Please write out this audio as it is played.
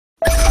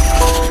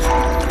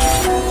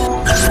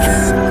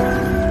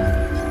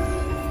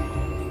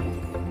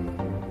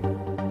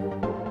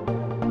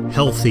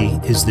healthy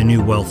is the new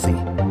wealthy.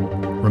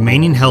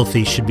 Remaining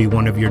healthy should be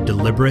one of your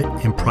deliberate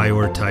and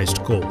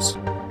prioritized goals.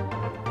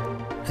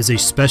 As a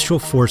Special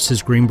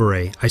Forces Green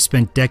Beret, I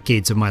spent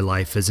decades of my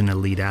life as an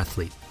elite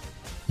athlete.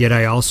 Yet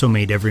I also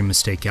made every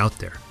mistake out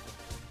there.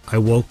 I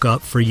woke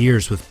up for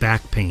years with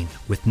back pain,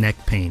 with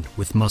neck pain,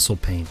 with muscle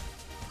pain.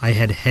 I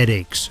had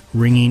headaches,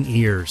 ringing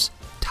ears,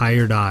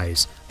 tired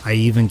eyes. I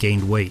even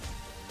gained weight.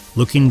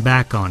 Looking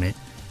back on it,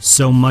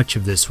 so much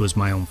of this was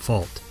my own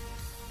fault.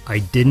 I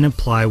didn't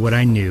apply what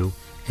I knew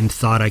and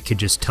thought I could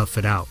just tough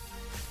it out.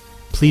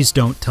 Please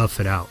don't tough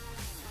it out.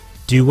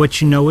 Do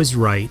what you know is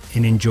right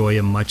and enjoy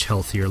a much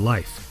healthier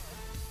life.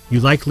 You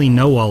likely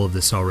know all of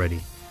this already,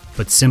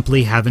 but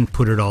simply haven't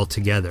put it all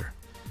together.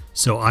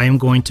 So I am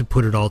going to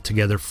put it all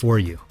together for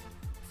you.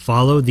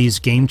 Follow these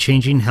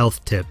game-changing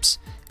health tips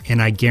and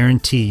I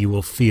guarantee you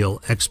will feel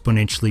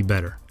exponentially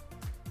better.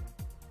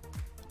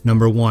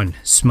 Number 1,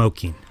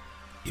 smoking.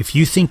 If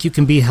you think you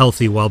can be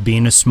healthy while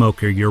being a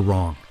smoker, you're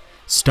wrong.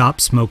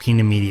 Stop smoking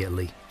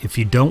immediately. If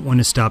you don't want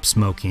to stop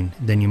smoking,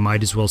 then you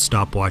might as well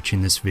stop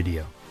watching this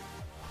video.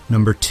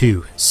 Number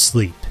 2,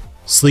 sleep.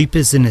 Sleep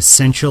is an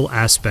essential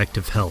aspect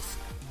of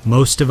health.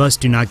 Most of us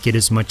do not get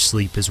as much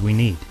sleep as we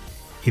need.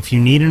 If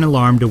you need an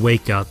alarm to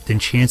wake up, then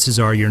chances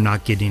are you're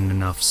not getting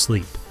enough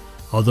sleep.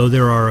 Although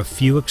there are a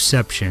few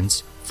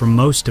exceptions, for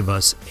most of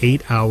us,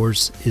 8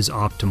 hours is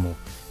optimal.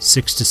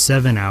 6 to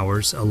 7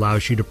 hours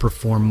allows you to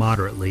perform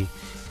moderately,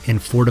 and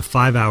 4 to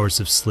 5 hours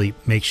of sleep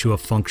makes you a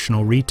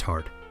functional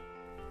retard.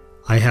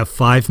 I have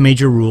 5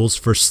 major rules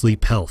for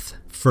sleep health.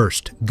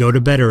 First, go to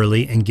bed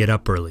early and get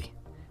up early.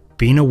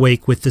 Being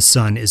awake with the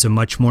sun is a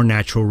much more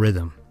natural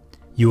rhythm.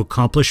 You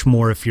accomplish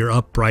more if you're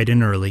up bright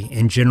and early,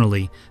 and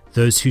generally,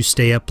 those who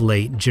stay up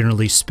late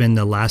generally spend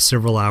the last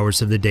several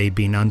hours of the day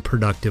being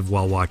unproductive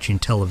while watching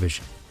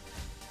television.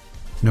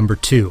 Number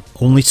 2,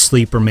 only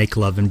sleep or make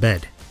love in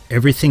bed.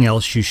 Everything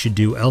else you should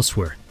do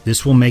elsewhere.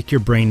 This will make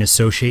your brain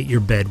associate your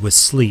bed with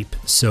sleep,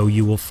 so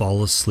you will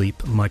fall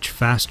asleep much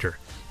faster.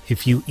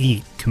 If you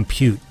eat,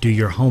 compute, do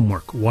your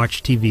homework,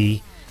 watch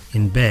TV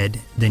in bed,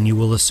 then you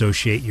will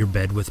associate your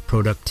bed with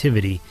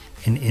productivity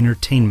and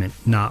entertainment,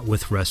 not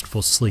with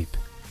restful sleep.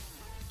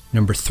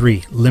 Number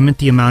 3, limit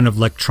the amount of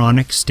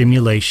electronic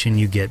stimulation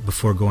you get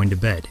before going to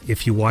bed.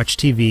 If you watch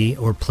TV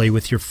or play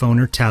with your phone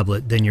or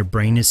tablet, then your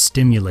brain is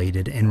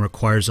stimulated and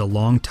requires a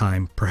long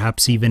time,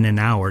 perhaps even an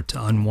hour,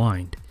 to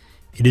unwind.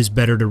 It is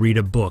better to read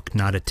a book,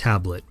 not a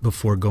tablet,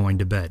 before going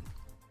to bed.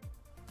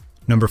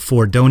 Number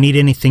 4, don't eat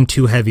anything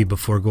too heavy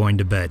before going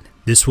to bed.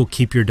 This will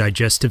keep your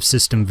digestive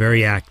system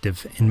very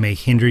active and may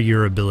hinder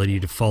your ability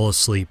to fall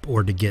asleep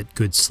or to get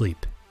good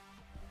sleep.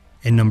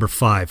 And number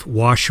 5,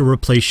 wash or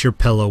replace your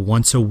pillow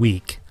once a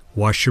week.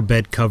 Wash your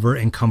bed cover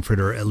and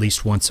comforter at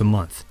least once a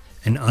month.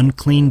 An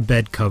unclean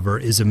bed cover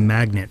is a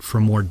magnet for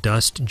more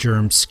dust,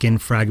 germs, skin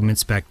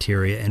fragments,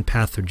 bacteria, and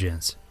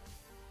pathogens.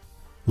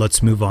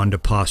 Let's move on to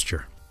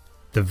posture.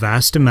 The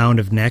vast amount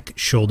of neck,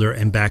 shoulder,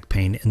 and back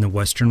pain in the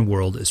Western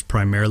world is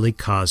primarily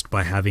caused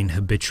by having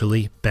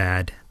habitually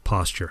bad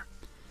posture.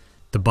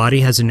 The body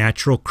has a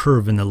natural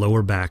curve in the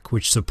lower back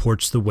which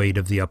supports the weight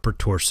of the upper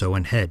torso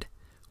and head.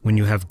 When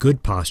you have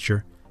good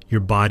posture, your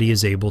body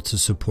is able to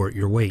support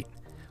your weight.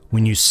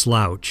 When you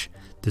slouch,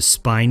 the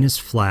spine is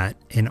flat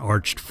and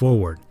arched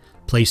forward,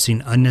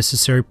 placing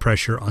unnecessary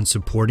pressure on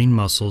supporting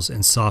muscles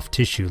and soft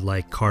tissue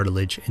like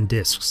cartilage and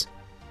discs.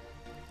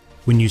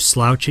 When you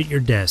slouch at your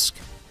desk,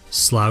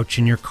 slouch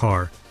in your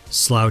car,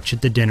 slouch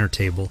at the dinner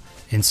table,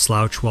 and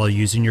slouch while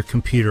using your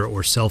computer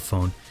or cell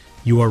phone,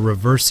 you are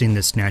reversing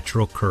this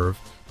natural curve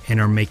and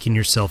are making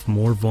yourself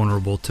more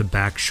vulnerable to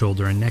back,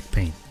 shoulder, and neck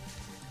pain.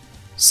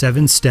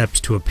 7 Steps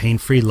to a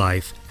Pain-Free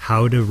Life: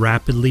 How to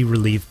Rapidly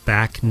Relieve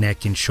Back,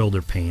 Neck, and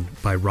Shoulder Pain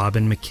by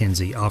Robin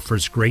McKenzie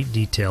offers great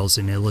details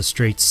and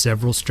illustrates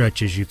several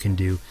stretches you can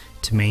do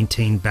to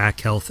maintain back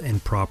health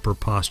and proper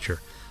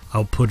posture.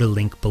 I'll put a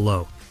link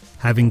below.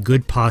 Having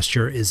good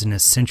posture is an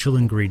essential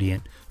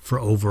ingredient for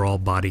overall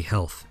body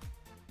health.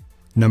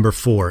 Number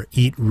 4,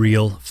 eat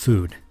real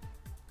food.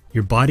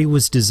 Your body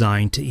was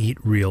designed to eat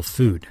real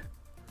food.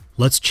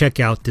 Let's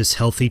check out this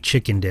healthy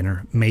chicken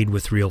dinner made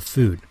with real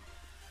food.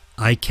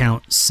 I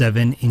count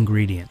 7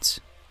 ingredients.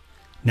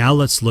 Now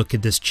let's look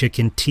at this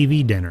chicken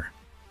TV dinner.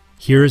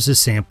 Here is a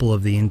sample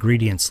of the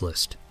ingredients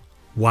list.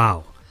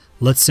 Wow,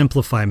 let's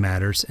simplify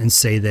matters and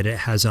say that it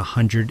has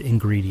 100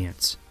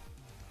 ingredients.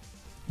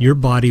 Your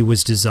body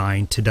was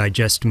designed to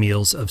digest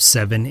meals of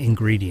 7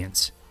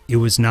 ingredients. It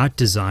was not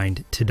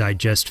designed to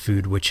digest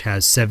food which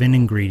has 7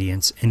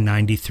 ingredients and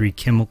 93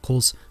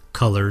 chemicals,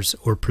 colors,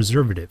 or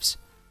preservatives.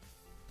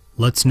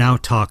 Let's now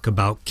talk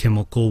about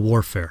chemical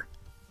warfare.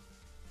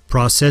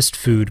 Processed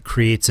food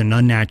creates an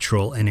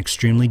unnatural and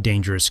extremely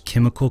dangerous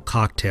chemical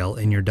cocktail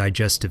in your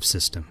digestive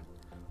system.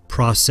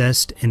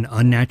 Processed and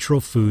unnatural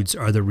foods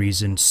are the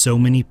reason so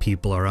many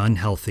people are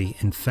unhealthy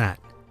and fat.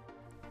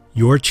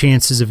 Your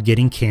chances of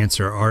getting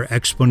cancer are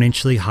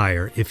exponentially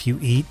higher if you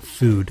eat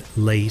food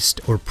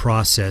laced or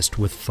processed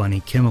with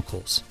funny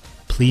chemicals.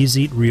 Please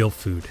eat real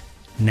food.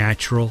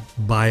 Natural,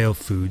 bio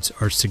foods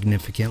are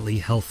significantly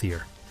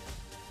healthier.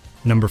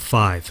 Number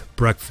 5,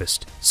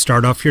 breakfast.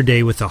 Start off your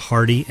day with a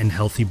hearty and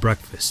healthy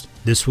breakfast.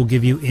 This will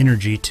give you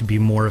energy to be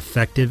more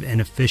effective and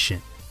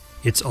efficient.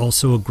 It's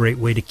also a great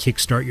way to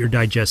kickstart your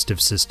digestive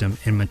system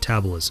and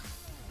metabolism.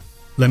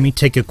 Let me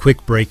take a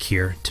quick break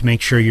here to make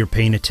sure you're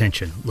paying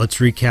attention. Let's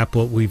recap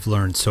what we've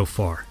learned so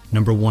far.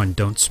 Number 1,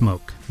 don't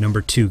smoke.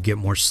 Number 2, get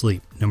more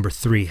sleep. Number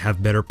 3,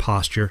 have better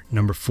posture.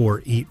 Number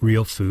 4, eat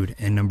real food.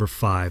 And number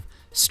 5,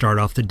 start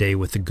off the day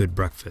with a good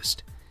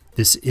breakfast.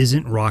 This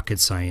isn't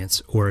rocket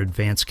science or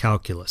advanced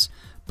calculus,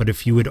 but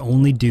if you would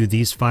only do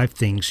these 5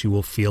 things, you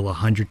will feel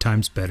 100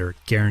 times better,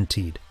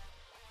 guaranteed.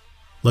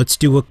 Let's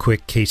do a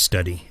quick case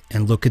study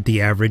and look at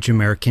the average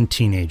American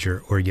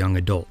teenager or young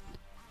adult.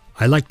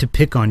 I like to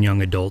pick on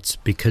young adults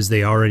because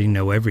they already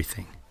know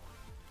everything.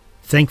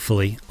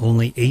 Thankfully,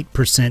 only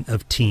 8%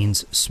 of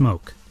teens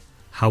smoke.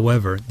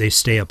 However, they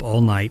stay up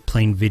all night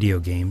playing video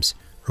games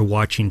or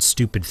watching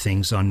stupid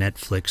things on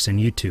Netflix and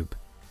YouTube.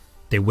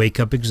 They wake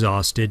up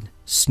exhausted,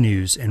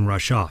 snooze, and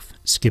rush off,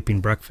 skipping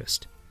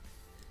breakfast.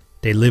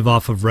 They live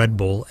off of Red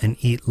Bull and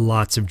eat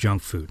lots of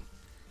junk food.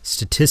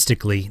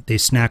 Statistically, they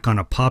snack on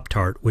a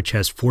Pop-Tart which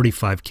has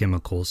 45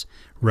 chemicals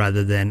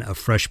rather than a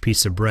fresh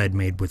piece of bread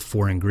made with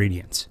 4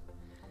 ingredients.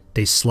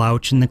 They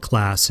slouch in the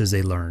class as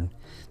they learn.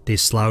 They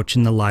slouch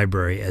in the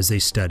library as they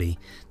study.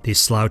 They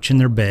slouch in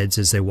their beds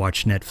as they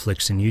watch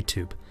Netflix and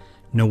YouTube.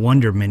 No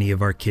wonder many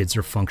of our kids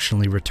are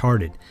functionally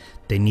retarded.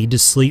 They need to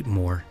sleep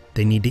more.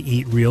 They need to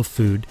eat real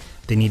food,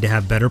 they need to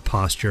have better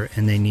posture,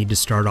 and they need to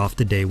start off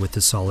the day with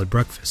a solid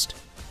breakfast.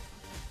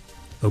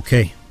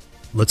 Okay,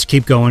 let's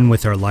keep going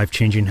with our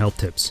life-changing health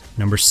tips.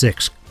 Number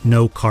 6,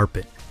 no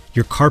carpet.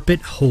 Your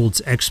carpet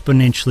holds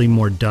exponentially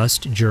more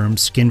dust,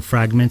 germs, skin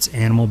fragments,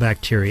 animal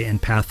bacteria,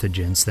 and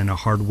pathogens than a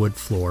hardwood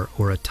floor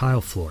or a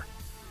tile floor.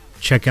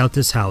 Check out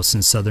this house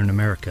in Southern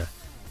America.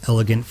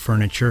 Elegant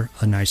furniture,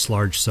 a nice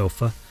large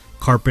sofa,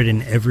 carpet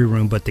in every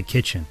room but the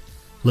kitchen.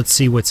 Let's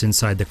see what's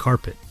inside the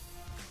carpet.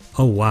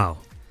 Oh wow.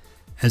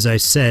 As I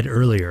said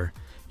earlier,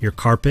 your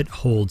carpet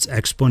holds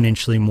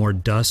exponentially more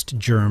dust,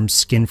 germs,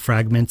 skin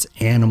fragments,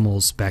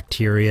 animals,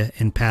 bacteria,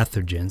 and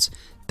pathogens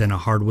than a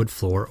hardwood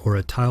floor or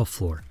a tile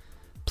floor.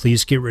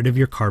 Please get rid of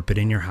your carpet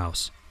in your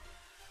house.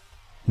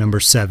 Number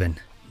 7,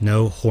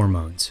 no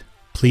hormones.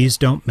 Please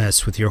don't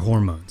mess with your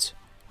hormones.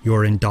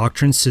 Your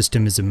endocrine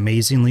system is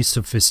amazingly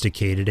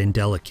sophisticated and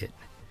delicate.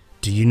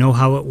 Do you know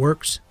how it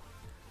works?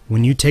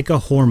 When you take a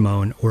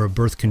hormone or a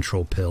birth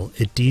control pill,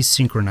 it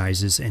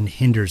desynchronizes and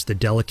hinders the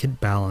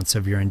delicate balance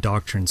of your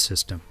endocrine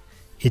system.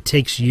 It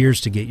takes years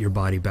to get your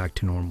body back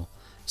to normal.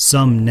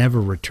 Some never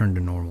return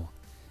to normal.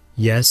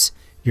 Yes,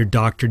 your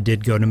doctor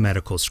did go to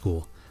medical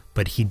school,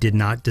 but he did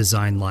not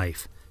design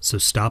life, so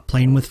stop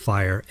playing with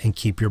fire and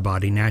keep your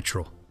body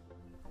natural.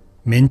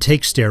 Men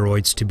take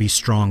steroids to be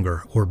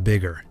stronger or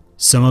bigger.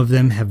 Some of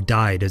them have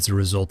died as a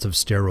result of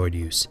steroid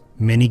use.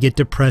 Many get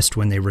depressed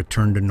when they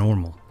return to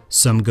normal.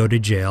 Some go to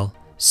jail,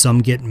 some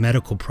get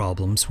medical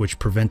problems which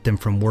prevent them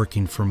from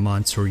working for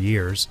months or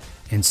years,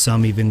 and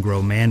some even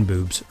grow man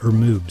boobs or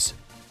moobs.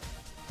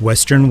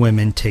 Western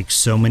women take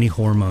so many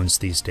hormones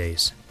these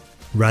days.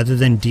 Rather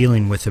than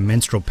dealing with the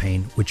menstrual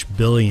pain which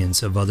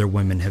billions of other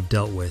women have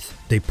dealt with,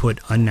 they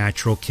put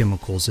unnatural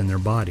chemicals in their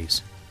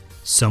bodies.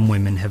 Some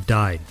women have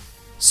died.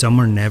 Some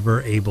are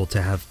never able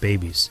to have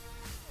babies.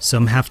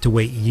 Some have to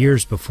wait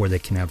years before they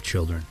can have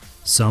children.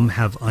 Some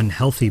have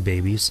unhealthy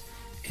babies,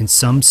 and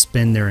some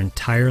spend their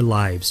entire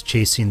lives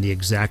chasing the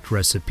exact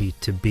recipe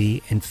to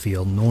be and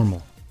feel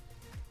normal.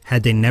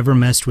 Had they never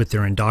messed with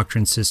their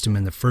endocrine system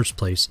in the first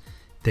place,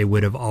 they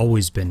would have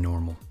always been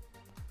normal.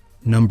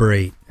 Number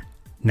 8,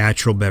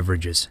 natural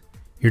beverages.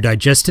 Your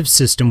digestive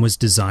system was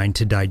designed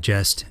to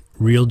digest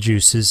real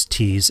juices,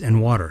 teas,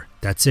 and water.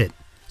 That's it.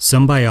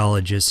 Some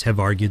biologists have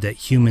argued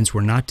that humans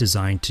were not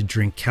designed to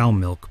drink cow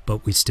milk,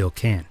 but we still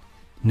can.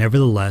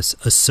 Nevertheless,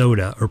 a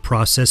soda or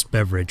processed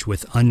beverage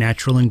with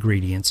unnatural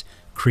ingredients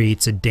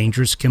creates a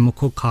dangerous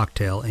chemical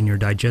cocktail in your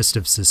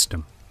digestive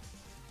system.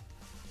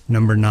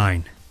 Number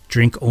 9,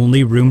 drink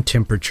only room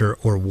temperature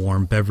or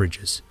warm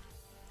beverages.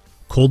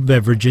 Cold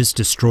beverages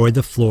destroy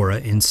the flora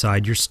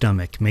inside your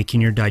stomach,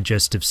 making your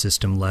digestive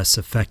system less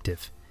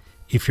effective.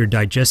 If your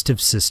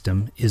digestive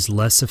system is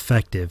less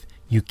effective,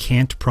 you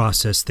can't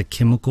process the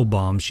chemical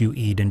bombs you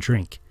eat and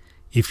drink.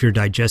 If your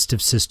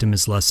digestive system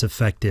is less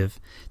effective,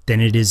 then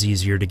it is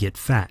easier to get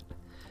fat.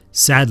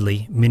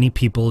 Sadly, many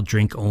people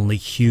drink only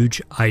huge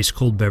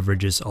ice-cold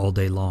beverages all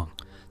day long.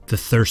 The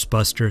Thirst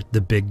Buster, the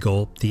Big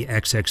Gulp, the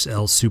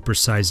XXL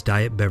supersized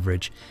diet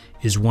beverage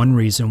is one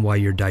reason why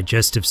your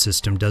digestive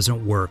system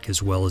doesn't work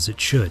as well as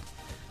it should.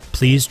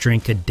 Please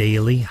drink a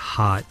daily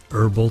hot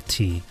herbal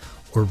tea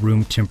or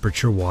room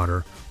temperature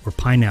water or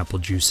pineapple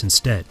juice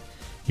instead.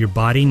 Your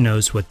body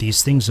knows what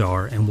these things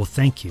are and will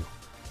thank you.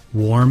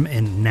 Warm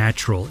and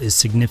natural is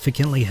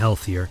significantly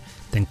healthier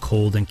than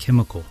cold and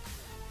chemical.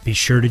 Be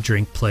sure to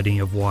drink plenty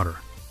of water.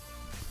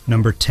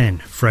 Number 10,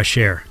 fresh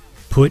air.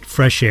 Put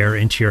fresh air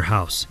into your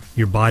house.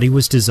 Your body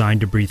was designed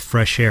to breathe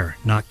fresh air,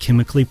 not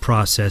chemically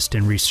processed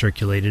and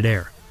recirculated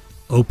air.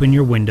 Open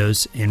your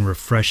windows and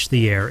refresh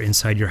the air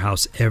inside your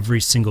house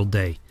every single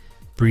day.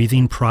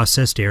 Breathing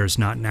processed air is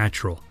not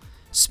natural.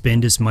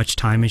 Spend as much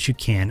time as you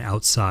can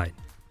outside.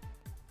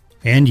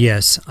 And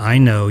yes, I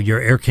know your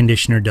air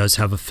conditioner does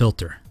have a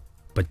filter,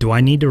 but do I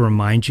need to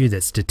remind you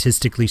that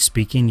statistically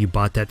speaking, you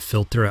bought that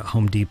filter at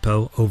Home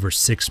Depot over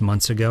 6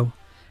 months ago,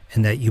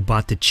 and that you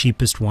bought the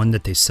cheapest one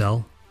that they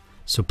sell?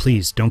 So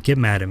please don't get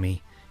mad at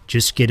me.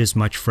 Just get as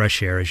much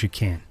fresh air as you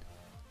can.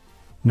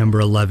 Number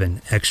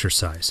 11,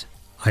 exercise.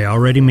 I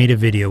already made a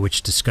video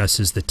which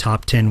discusses the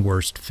top 10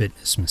 worst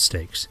fitness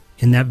mistakes.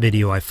 In that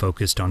video, I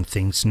focused on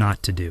things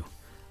not to do.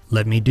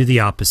 Let me do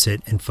the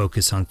opposite and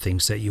focus on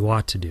things that you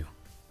ought to do.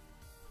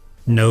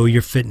 Know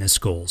your fitness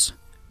goals.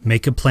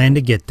 Make a plan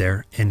to get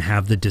there and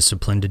have the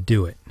discipline to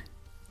do it.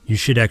 You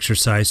should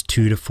exercise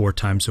 2 to 4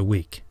 times a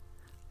week.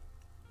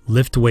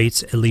 Lift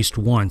weights at least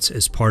once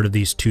as part of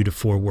these 2 to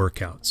 4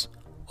 workouts.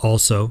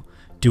 Also,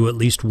 do at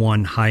least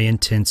one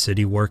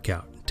high-intensity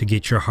workout to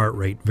get your heart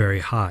rate very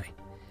high.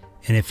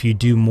 And if you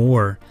do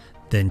more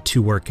than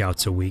 2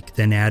 workouts a week,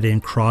 then add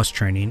in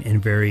cross-training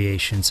and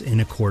variations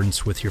in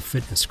accordance with your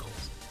fitness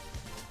goals.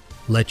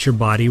 Let your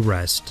body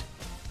rest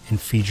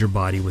and feed your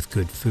body with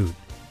good food.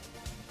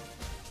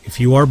 If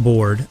you are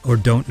bored or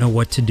don't know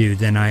what to do,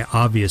 then I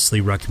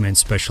obviously recommend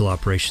Special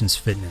Operations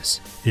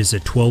Fitness. It is a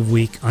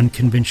 12-week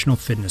unconventional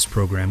fitness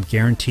program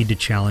guaranteed to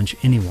challenge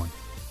anyone,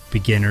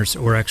 beginners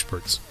or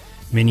experts.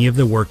 Many of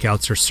the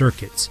workouts are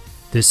circuits.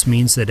 This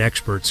means that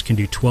experts can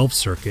do 12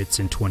 circuits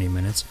in 20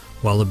 minutes,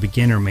 while a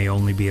beginner may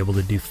only be able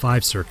to do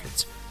 5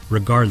 circuits.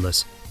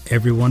 Regardless,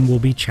 everyone will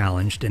be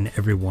challenged and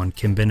everyone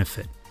can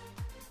benefit.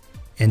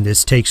 And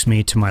this takes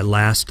me to my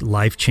last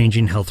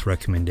life-changing health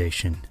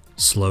recommendation: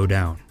 slow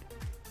down.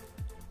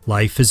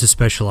 Life is a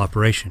special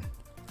operation.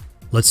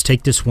 Let's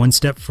take this one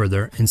step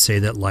further and say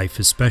that life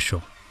is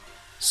special.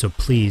 So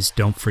please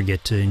don't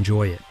forget to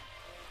enjoy it.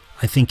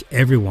 I think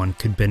everyone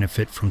could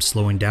benefit from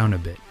slowing down a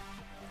bit.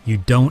 You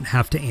don't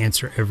have to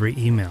answer every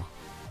email.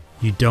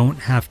 You don't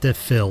have to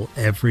fill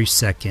every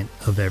second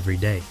of every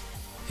day.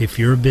 If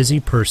you're a busy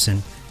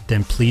person,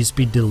 then please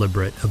be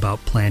deliberate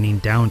about planning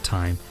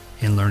downtime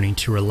and learning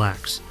to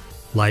relax.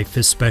 Life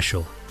is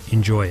special.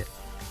 Enjoy it.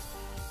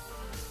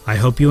 I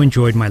hope you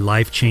enjoyed my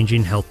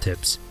life-changing health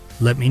tips.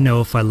 Let me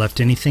know if I left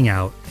anything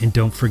out, and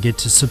don't forget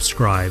to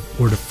subscribe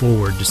or to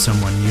forward to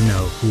someone you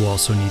know who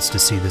also needs to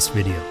see this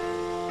video.